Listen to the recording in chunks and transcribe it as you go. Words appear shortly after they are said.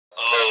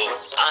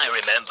I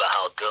remember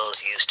how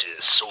girls used to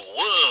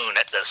swoon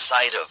at the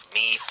sight of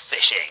me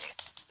fishing.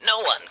 No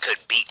one could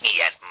beat me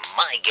at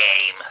my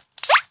game.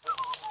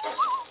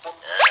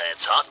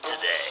 It's hot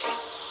today.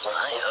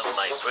 I hope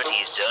my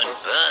pretties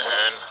don't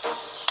burn.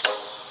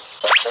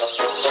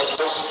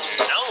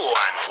 No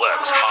one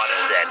works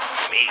harder than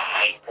me.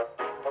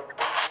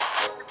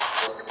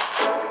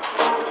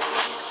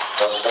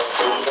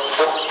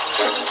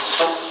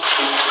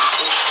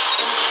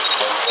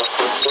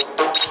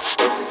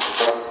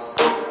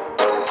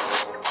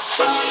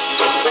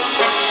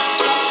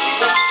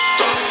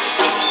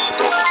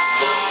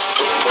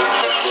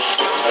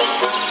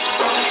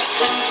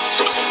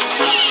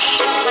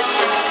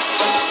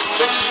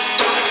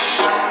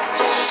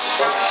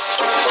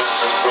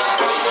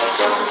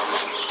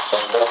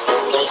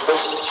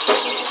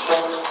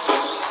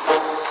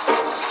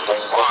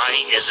 Why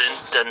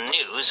isn't the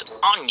news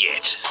on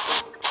yet?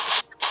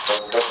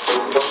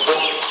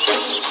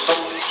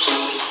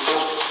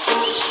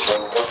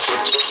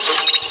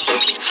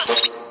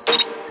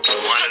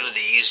 One of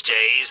these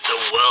days, the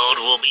world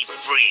will be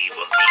free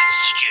of these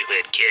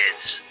stupid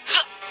kids.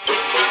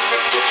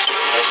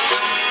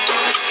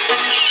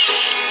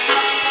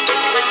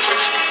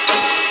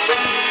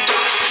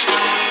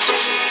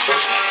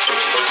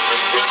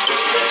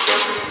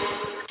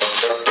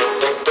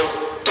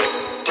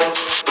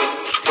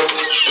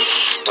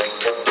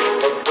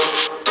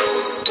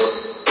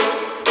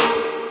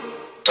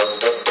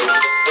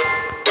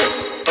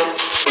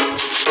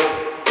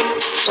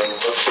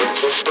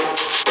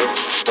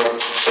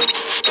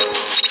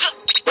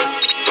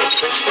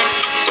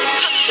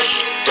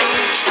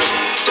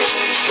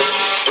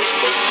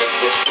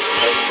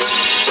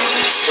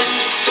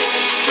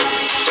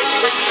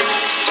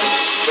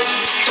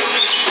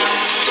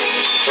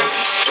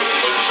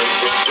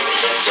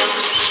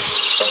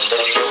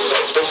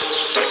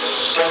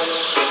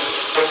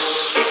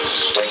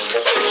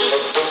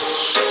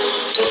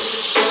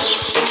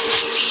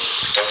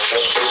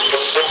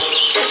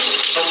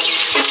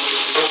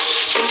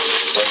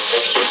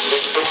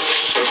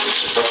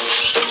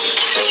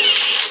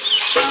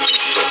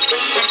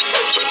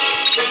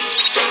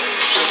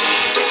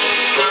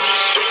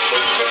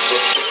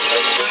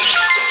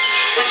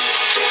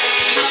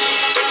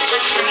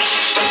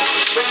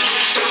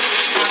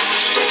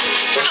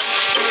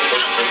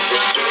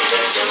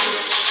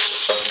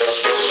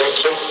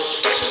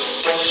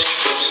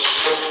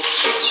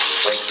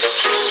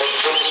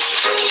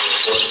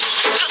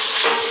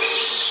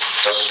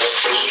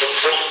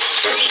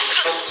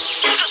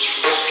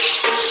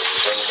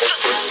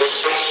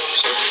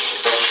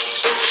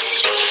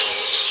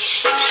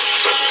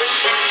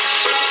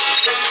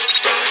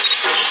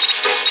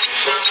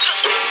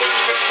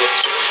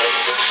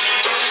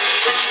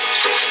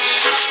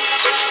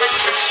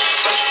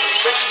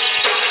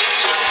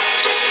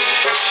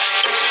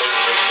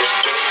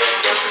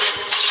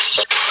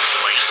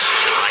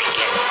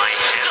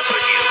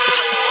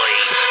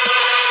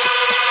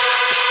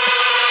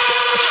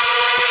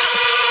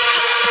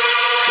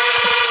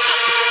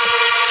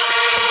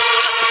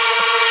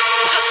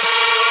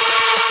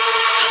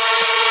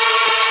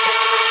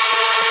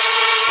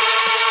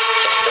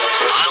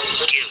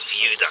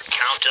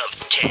 Of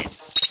 10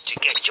 to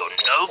get your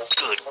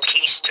no-good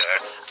keister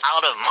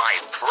out of my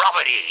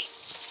property.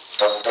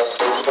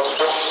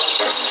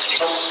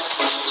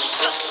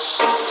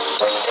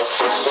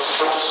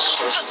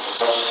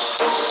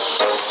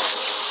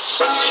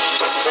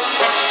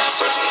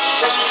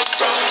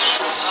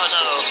 Oh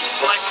no,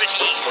 my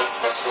pretty.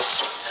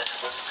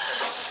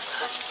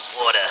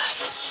 Water.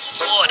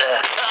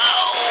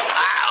 Ow.